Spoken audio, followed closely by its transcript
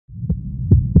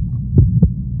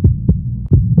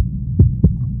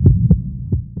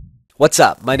What's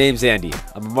up? My name's Andy.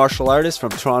 I'm a martial artist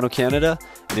from Toronto, Canada,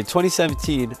 and in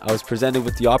 2017, I was presented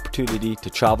with the opportunity to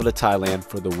travel to Thailand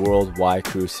for the World Wai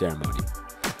Kru ceremony.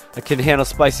 I couldn't handle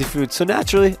spicy food, so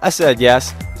naturally, I said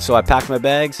yes. So I packed my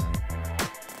bags,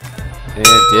 and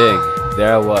ding,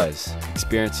 there I was,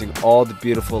 experiencing all the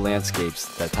beautiful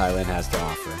landscapes that Thailand has to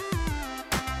offer.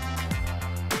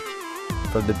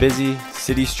 From the busy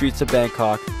city streets of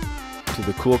Bangkok, to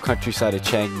the cool countryside of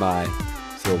Chiang Mai,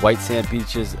 to the white sand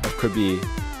beaches of Krabi,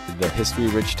 and the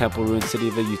history-rich temple-ruined city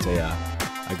of Ayutthaya,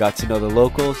 I got to know the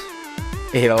locals,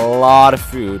 ate a lot of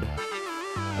food,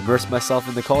 immersed myself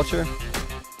in the culture,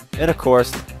 and of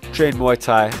course, trained Muay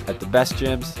Thai at the best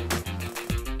gyms,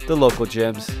 the local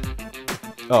gyms,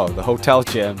 the hotel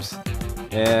gyms,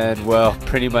 and well,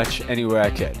 pretty much anywhere I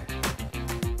could.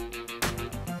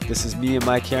 This is me and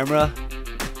my camera,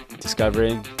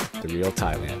 discovering the real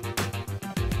Thailand.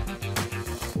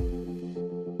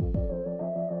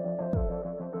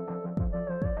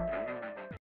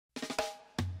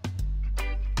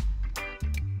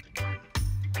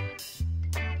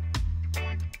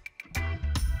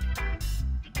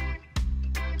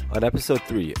 On episode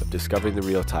 3 of Discovering the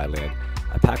Real Thailand,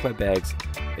 I pack my bags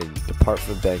and depart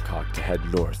from Bangkok to head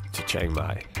north to Chiang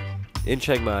Mai. In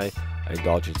Chiang Mai, I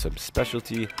indulge in some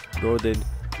specialty northern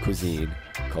cuisine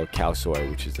called khao soi,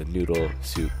 which is a noodle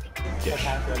soup dish.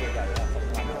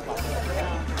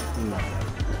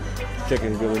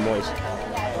 Chicken is really moist.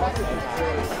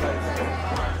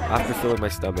 After filling my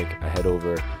stomach, I head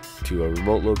over to a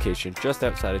remote location just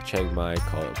outside of Chiang Mai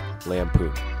called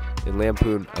Lamphun. In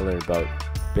Lamphun, I learned about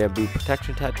bamboo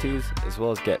protection tattoos, as well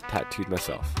as get tattooed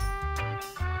myself.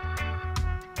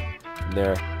 From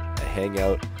there, I hang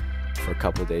out for a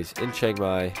couple days in Chiang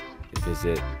Mai and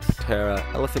visit Patera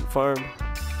Elephant Farm,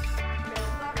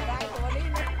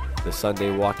 the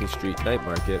Sunday Walking Street Night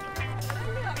Market,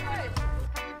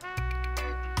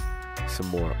 some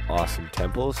more awesome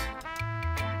temples.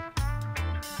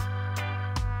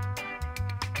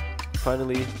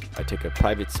 Finally, I take a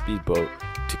private speedboat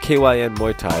to KYN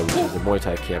Muay Thai, which is a Muay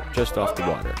Thai camp just off the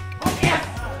water.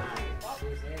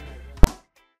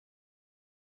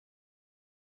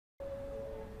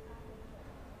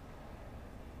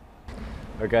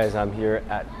 Alright guys, I'm here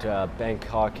at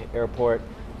Bangkok Airport.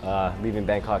 Leaving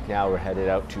Bangkok now, we're headed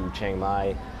out to Chiang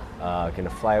Mai. Gonna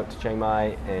fly out to Chiang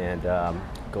Mai and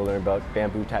go learn about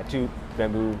bamboo protection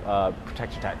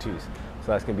tattoos. So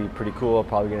that's gonna be pretty cool.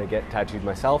 Probably gonna get tattooed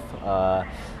myself.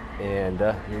 And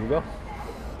here we go.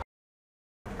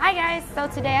 Hi guys, so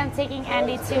today I'm taking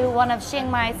Andy to one of Chiang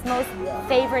Mai's most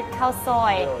favorite khao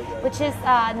soi, which is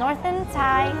northern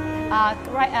Thai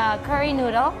curry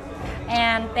noodle,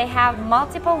 and they have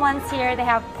multiple ones here. They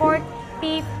have pork,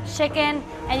 beef, chicken,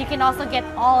 and you can also get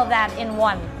all of that in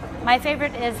one. My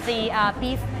favorite is the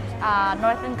beef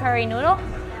northern curry noodle.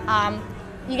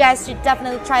 You guys should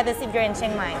definitely try this if you're in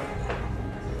Chiang Mai.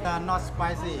 Not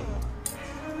spicy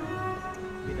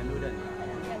with the noodle.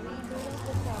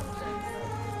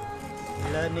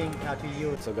 Learning how to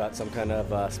use. So got some kind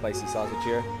of spicy sausage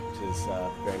here, which is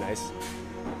very nice.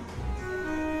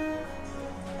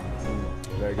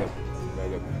 Very good, very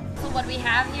good. So what we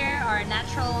have here are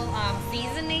natural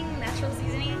seasoning,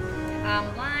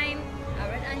 lime,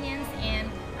 red onions, and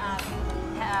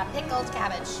pickled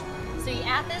cabbage. So you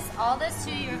add all this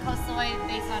to your khao soi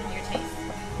based on your taste.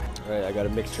 Alright, I got a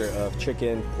mixture of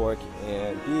chicken, pork,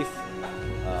 and beef.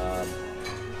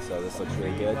 So this looks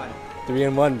really good. 3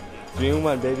 in 1. 3 in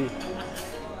 1, baby.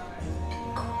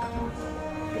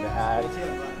 I'm gonna add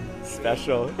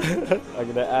special. I'm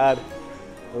gonna add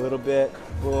a little bit.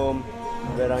 Boom.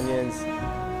 Red onions.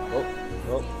 Oh.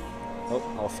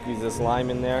 I'll squeeze this lime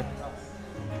in there.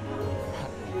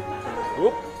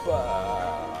 Oop.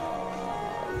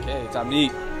 Okay, time to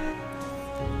eat.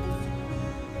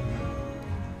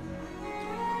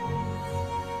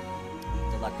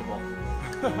 Delectable.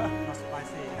 Not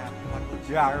spicy.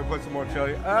 Yeah, I'm gonna put some more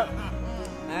chili up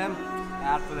and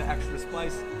add for the extra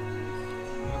spice.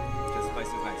 Just spice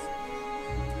is nice.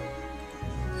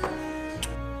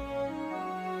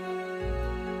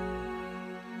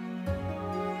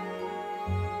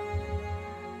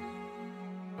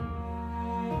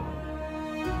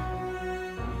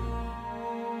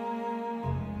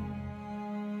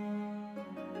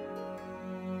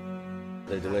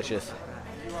 They're delicious,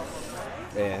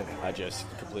 and I just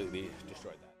completely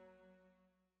destroyed that.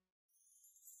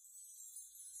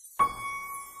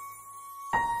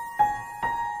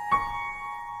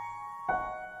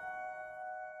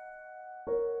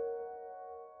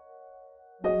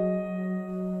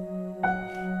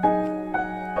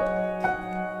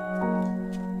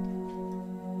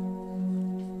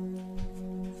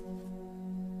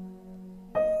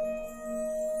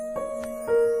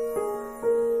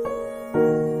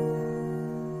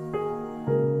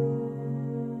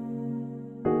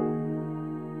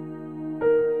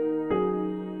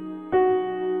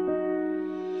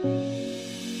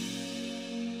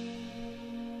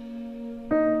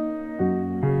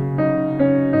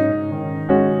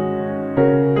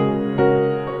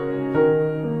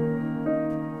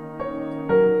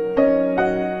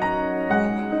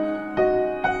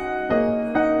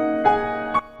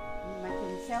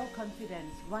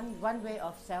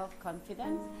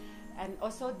 self-confidence, and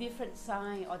also different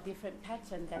sign or different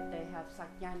pattern that they have Sak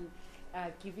Yant,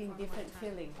 giving different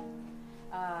feeling.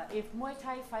 If Muay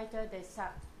Thai fighter they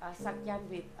Sak Yant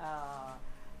with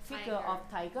figure of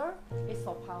tiger, is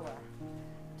for power,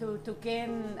 to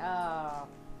gain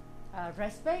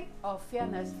respect or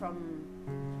fairness from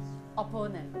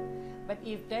opponent. But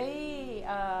if they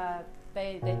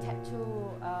tattoo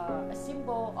a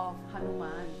symbol of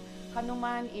Hanuman.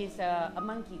 Hanuman is a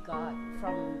monkey god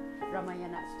from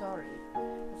Ramayana story.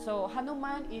 So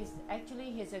Hanuman is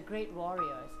actually he's a great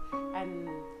warrior, and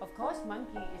of course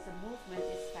monkey is a movement,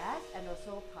 is fast and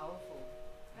also powerful.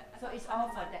 So it's all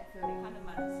for that feeling.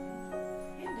 Hanuman is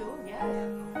Hindu,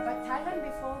 yes. But Thailand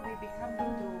before we become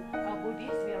Hindu,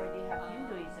 Buddhist, we already have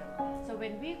Hinduism. So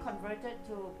when we converted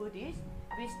to Buddhist,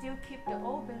 we still keep the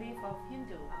old belief of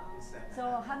Hindu.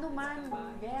 So Hanuman,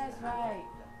 yes, right.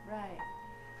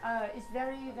 It's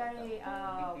very,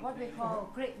 what we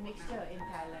call great mixture in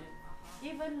Thailand.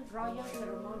 Even royal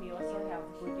ceremony also have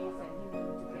Buddhist and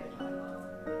Hindu together.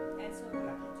 And so, do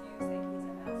you think he's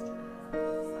a master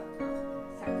of Sak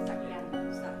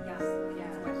Yant. Sak Yant?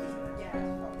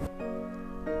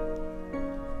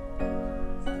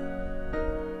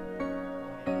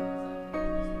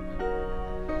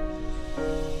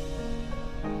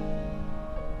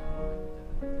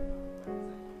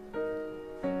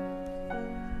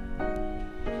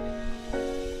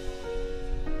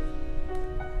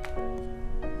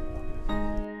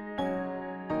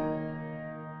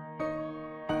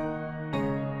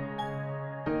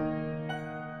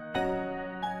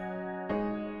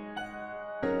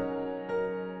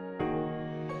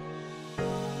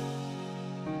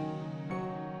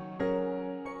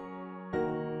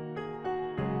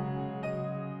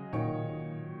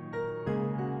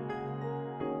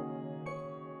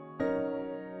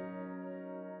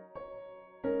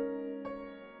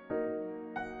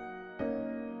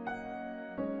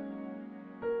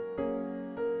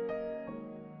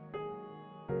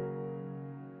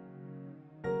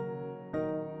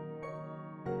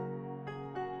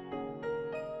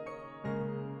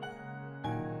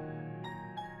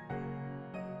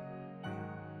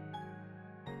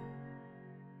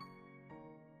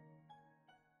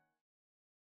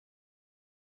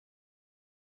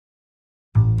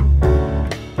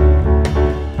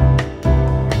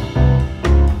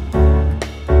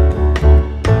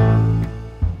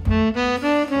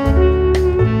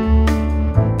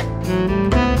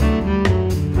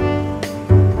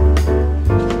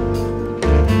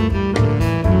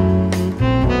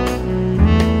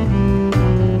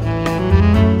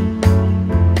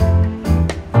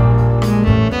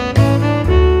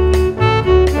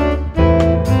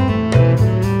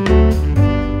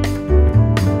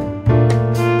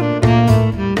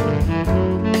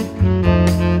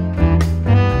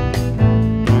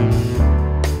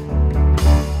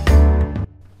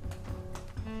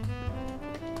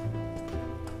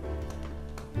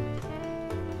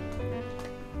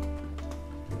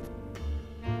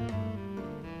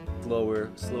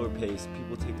 Slower pace.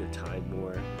 People take their time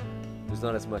more. There's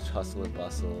not as much hustle and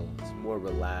bustle. It's more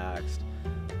relaxed.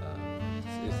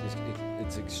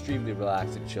 It's extremely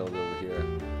relaxed and chilled over here.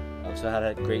 So I had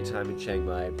a great time in Chiang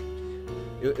Mai.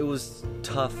 It was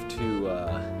tough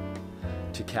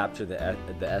to capture the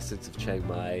essence of Chiang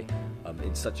Mai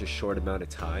in such a short amount of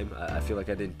time. I feel like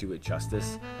I didn't do it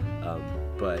justice,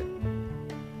 but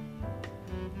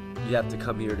you have to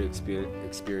come here to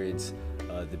experience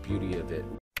the beauty of it.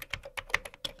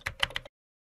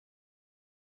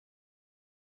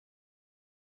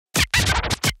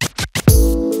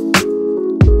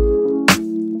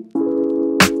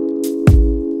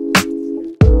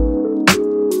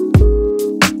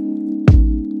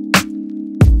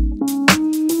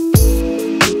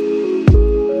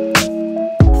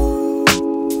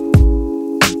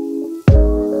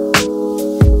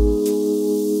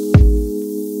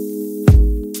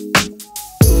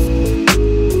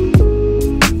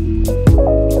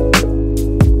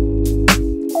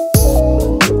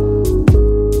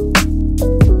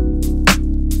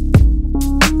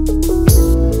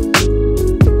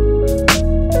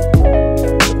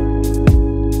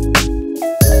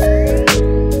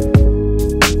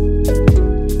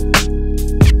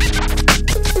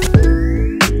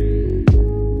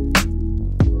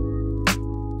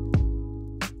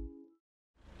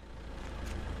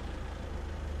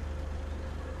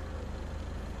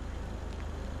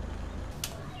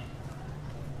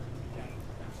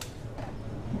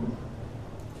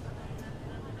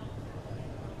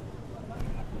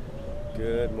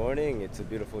 Good morning. It's a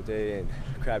beautiful day in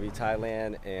Krabi,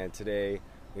 Thailand, and today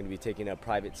I'm going to be taking a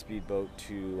private speedboat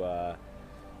to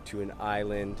an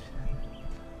island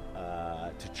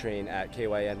to train at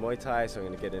KYN Muay Thai, so I'm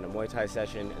going to get in a Muay Thai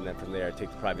session, and then from there I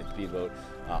take the private speedboat,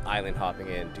 island hopping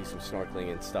in, do some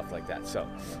snorkeling and stuff like that. So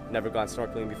never gone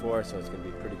snorkeling before, so it's going to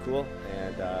be pretty cool,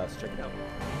 and let's check it out.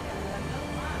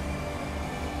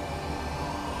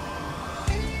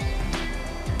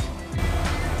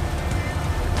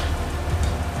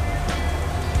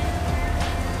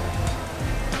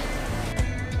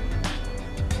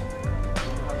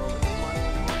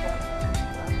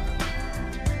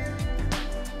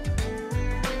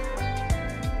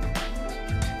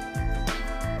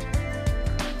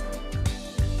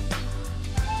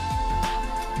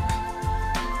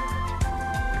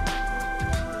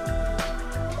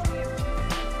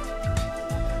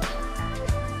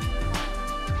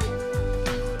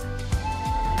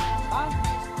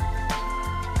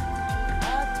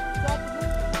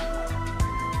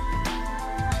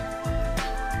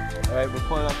 Alright, we're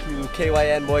pulling up to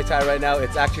KYN Muay Thai right now.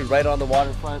 It's actually right on the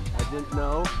waterfront. I didn't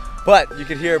know. But you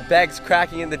can hear bags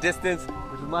cracking in the distance,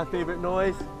 which is my favorite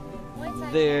noise.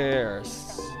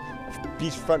 There's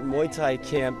beachfront Muay Thai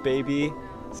camp, baby.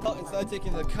 So instead of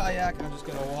taking the kayak, I'm just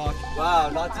gonna walk. Wow,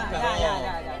 not too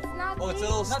bad. It's not Oh, it's a deep.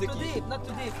 little sticky. Not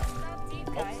too deep. Not deep,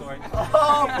 guys. Sorry.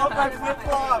 Oh, fuck my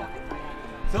flip-flop!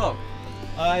 So,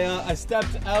 I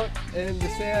stepped out in the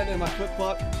sand and my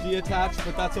flip-flop detached,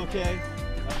 but that's okay.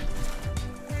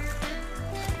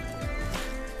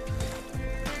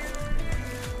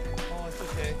 Oh, it's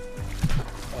okay.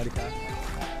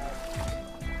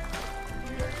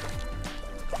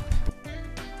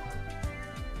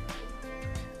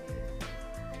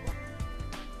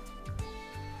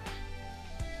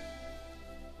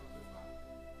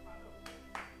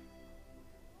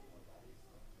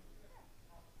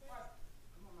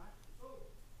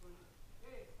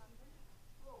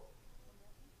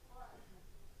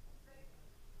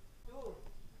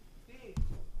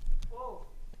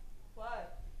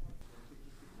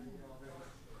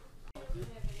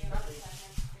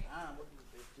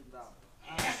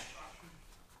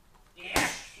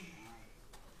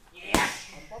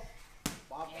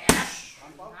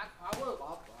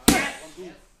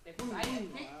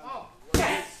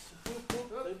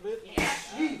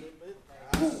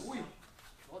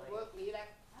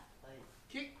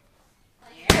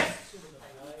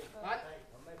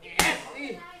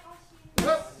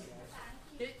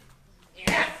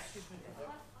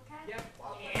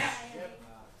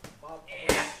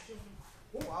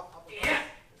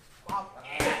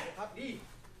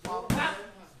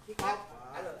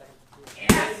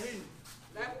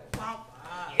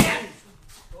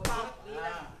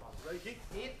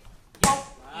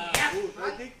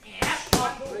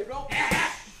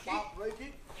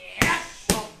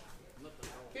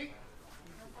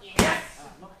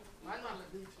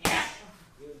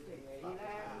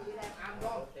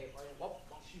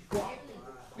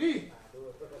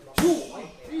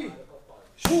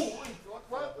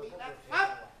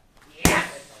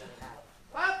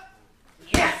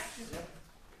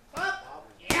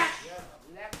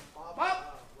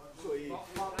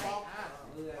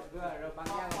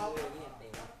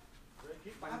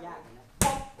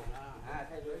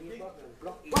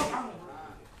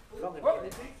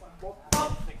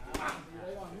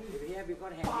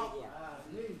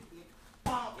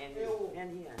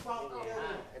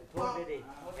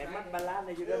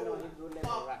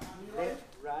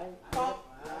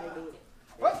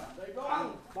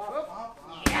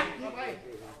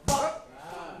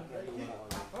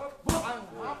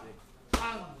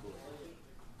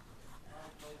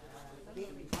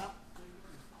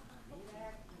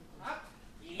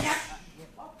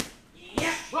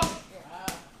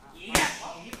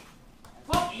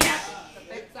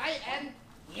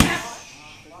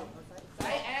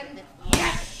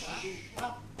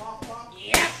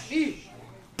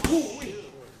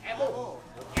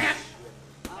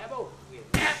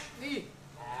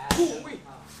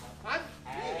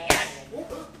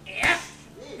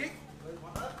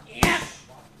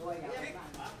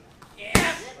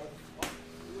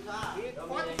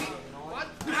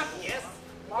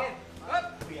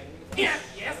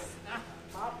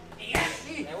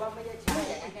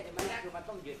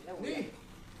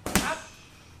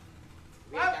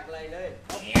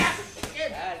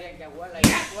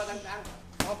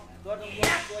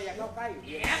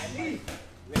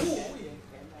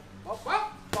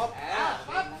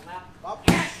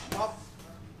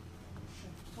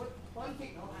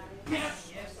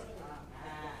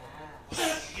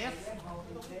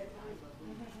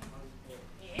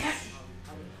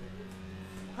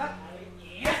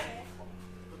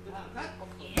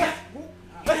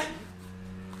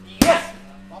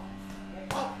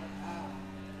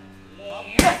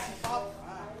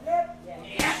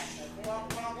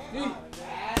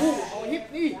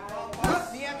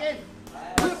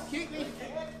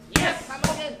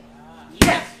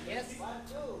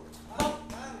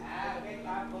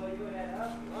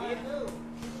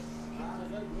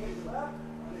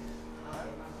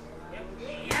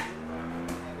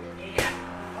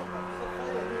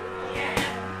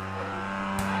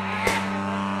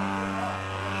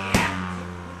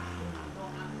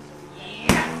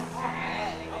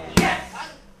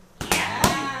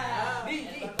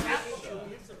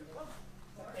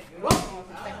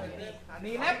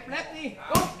 Knee left, left knee.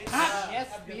 Go. Yes,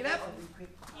 knee left.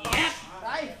 Yes.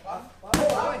 Đây.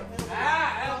 Rồi.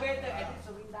 Elevator and then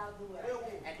swing down to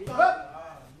and then up.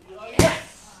 Yes.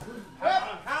 Up.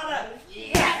 Harder.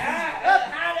 Yes. Up.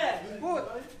 Harder. Good.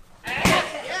 Yes.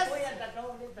 Yes.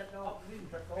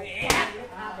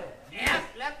 Yes.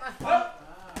 Left. Up.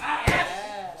 Yes.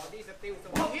 Body still so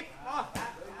hip.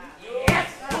 Yes.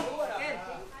 Again.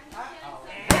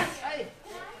 Yes. Hey.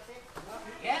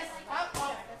 Yes. Up.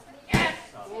 Yes.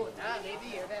 Good.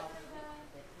 Lady ở đây.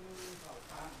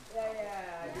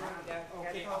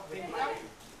 Okay.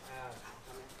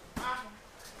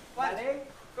 One,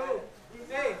 go,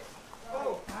 3,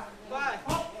 4, 5,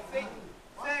 6,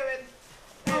 7,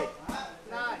 8,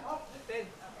 9, 10.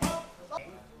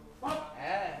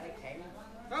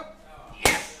 Go.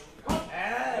 Yes.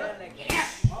 Yes. Yes.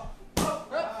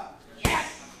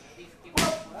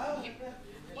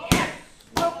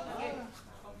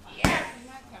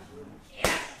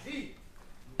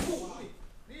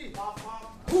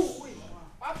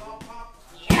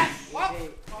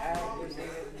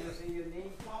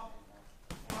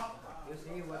 You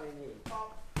see what I need?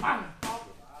 Bang.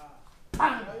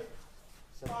 Bang.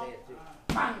 Someday too.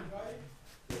 Bang.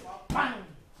 Bang.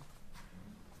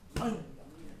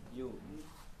 You.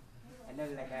 And then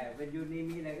like when you need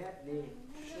me like that, they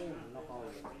knock all.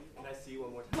 Can I see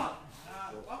one more time?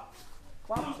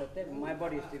 Pop, step. My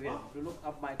body is still to look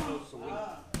up my toes, swing.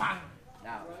 Bang.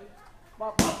 Down.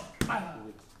 Pop.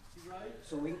 Bang.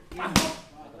 Swing in.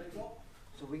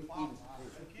 Swing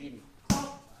in.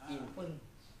 In.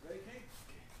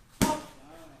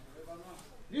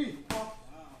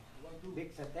 Big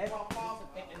step.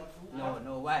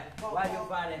 No. Why? Why you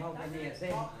find how many?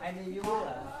 Say, I need you.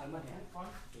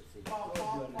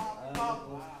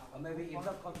 Or maybe if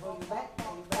not control you back.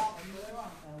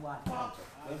 Why?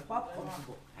 When pop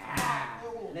comfortable.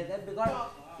 That's because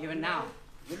even now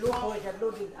you look for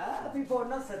it, people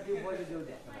not set before you do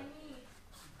that.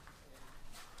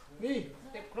 Knee.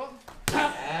 Step close.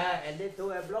 And then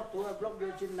to a block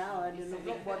your chin now, and then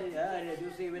block body.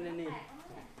 You see when I need.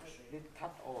 This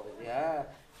cut all, yeah.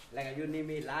 Like you need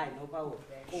me line, no power.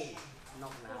 Boom,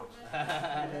 knock now.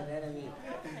 That I mean.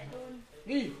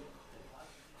 Knee.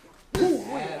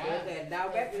 Now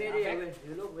back ready.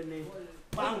 You look when they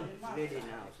bang ready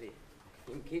now. See,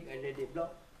 him kick and ready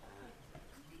block.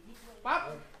 Pop.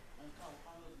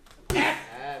 Not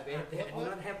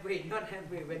happy.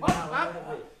 When now not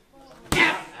happy.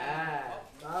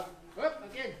 Pop. Up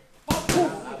again.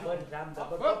 Burn some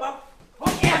double pop.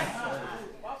 Yes.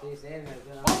 See, same as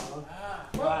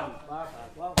one,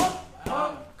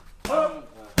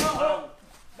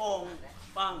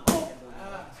 Bang. Bang.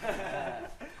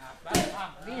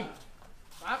 Knee.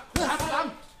 Up.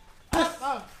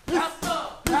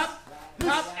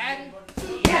 And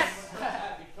yes.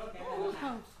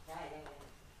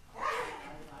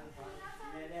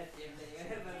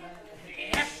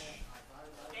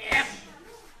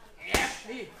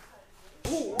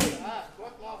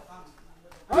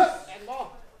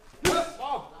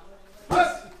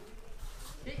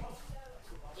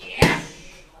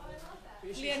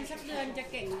เรียนสักเดือนจะ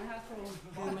เก่งนะคะครู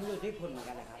คือมันอยู่ที่คุณเหมือน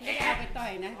กันนะครับ ไม่เอาไปต่อ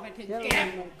ยนะไปถึงเ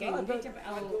ก่งที่จะไปเอ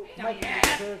าจับ ไม่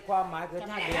คือความหมายคือ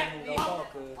ถ้าเรียนเราก็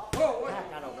คือถ้า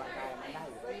การออกกำลังกายมันได้อ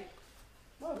ยู่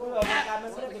เมื่อออกกำลังกายมั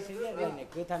นไม่ได้เป็นสิ่งเรียนเนี่ย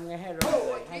คือทำไงให้เราเห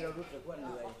นื่อยให้เรารู้สึกว่าเห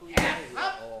นื่อยอ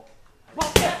อก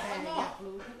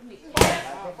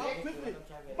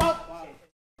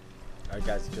Alright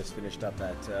guys, just finished up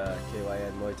at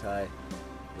KYN Muay Thai.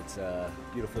 It's a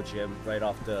beautiful gym right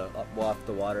off the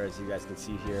water, as you guys can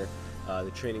see here.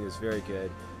 The training is very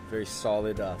good, very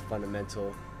solid,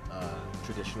 fundamental,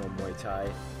 traditional Muay Thai,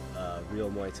 real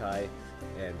Muay Thai,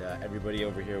 and everybody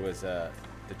over here was the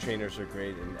trainers are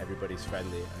great and everybody's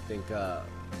friendly. I think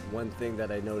one thing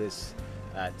that I notice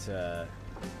at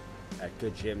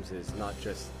good gyms is not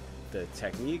just the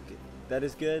technique that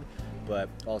is good, but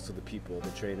also the people,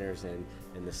 the trainers and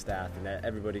the staff, and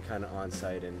everybody kind of on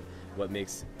site. And what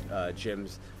makes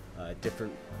gyms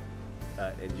different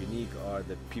and unique are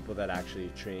the people that actually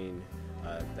train,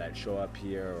 that show up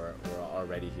here or are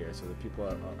already here. So the people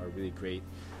are really great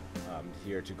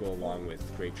here to go along with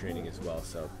great training as well.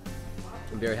 So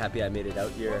I'm very happy I made it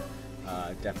out here.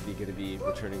 Definitely going to be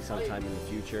returning sometime in the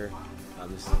future.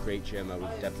 This is a great gym. I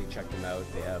would definitely check them out.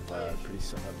 They have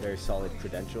very solid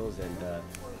credentials, and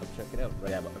check it out.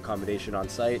 They have accommodation on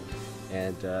site,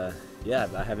 and yeah,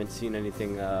 I haven't seen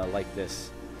anything like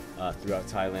this throughout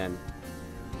Thailand.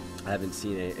 I haven't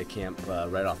seen a camp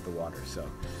right off the water, so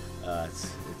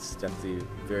it's definitely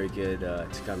very good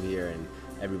to come here, and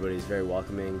everybody's very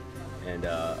welcoming, and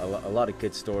a lot of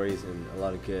good stories and a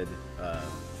lot of good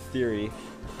theory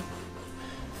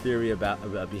theory about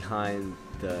behind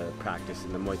the practice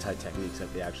and the Muay Thai techniques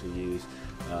that they actually use.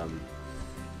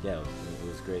 Yeah, it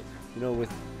was great. You know,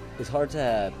 it's hard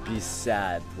to be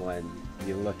sad when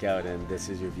you look out and this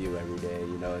is your view every day.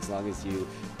 You know, as long as you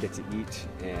get to eat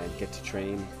and get to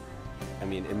train. I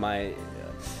mean,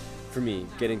 for me,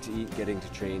 getting to eat, getting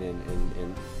to train,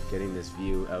 and getting this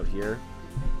view out here,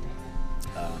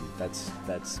 that's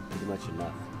pretty much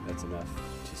enough. That's enough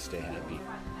to stay happy.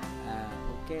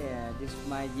 Okay, this is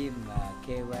my gym,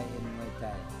 KYM Muay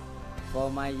Thai. For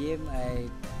my gym, I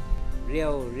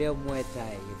real Muay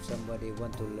Thai. If somebody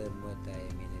want to learn Muay Thai,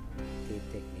 I mean, teach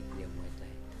technique real Muay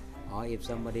Thai. Or if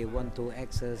somebody want to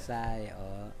exercise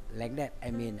or like that, I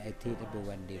mean, I teach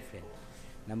everyone different.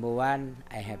 Number one,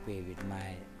 I happy with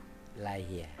my life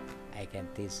here. I can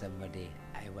teach somebody.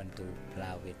 I want to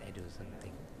plow it. I do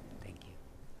something. Thank you.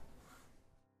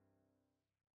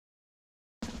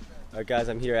 Alright guys,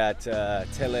 I'm here at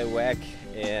Tiet,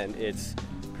 and it's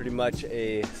pretty much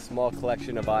a small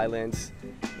collection of islands,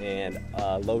 and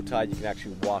low tide you can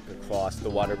actually walk across the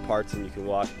water parts and you can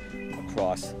walk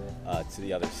across to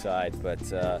the other side, but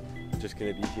just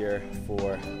going to be here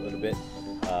for a little bit.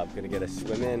 I'm going to get a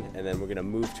swim in, and then we're going to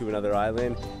move to another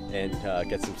island and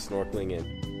get some snorkeling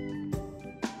in.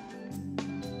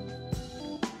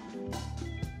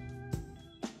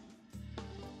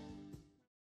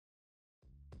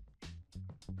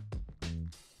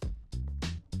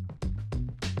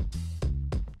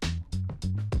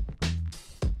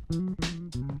 Mm-hmm.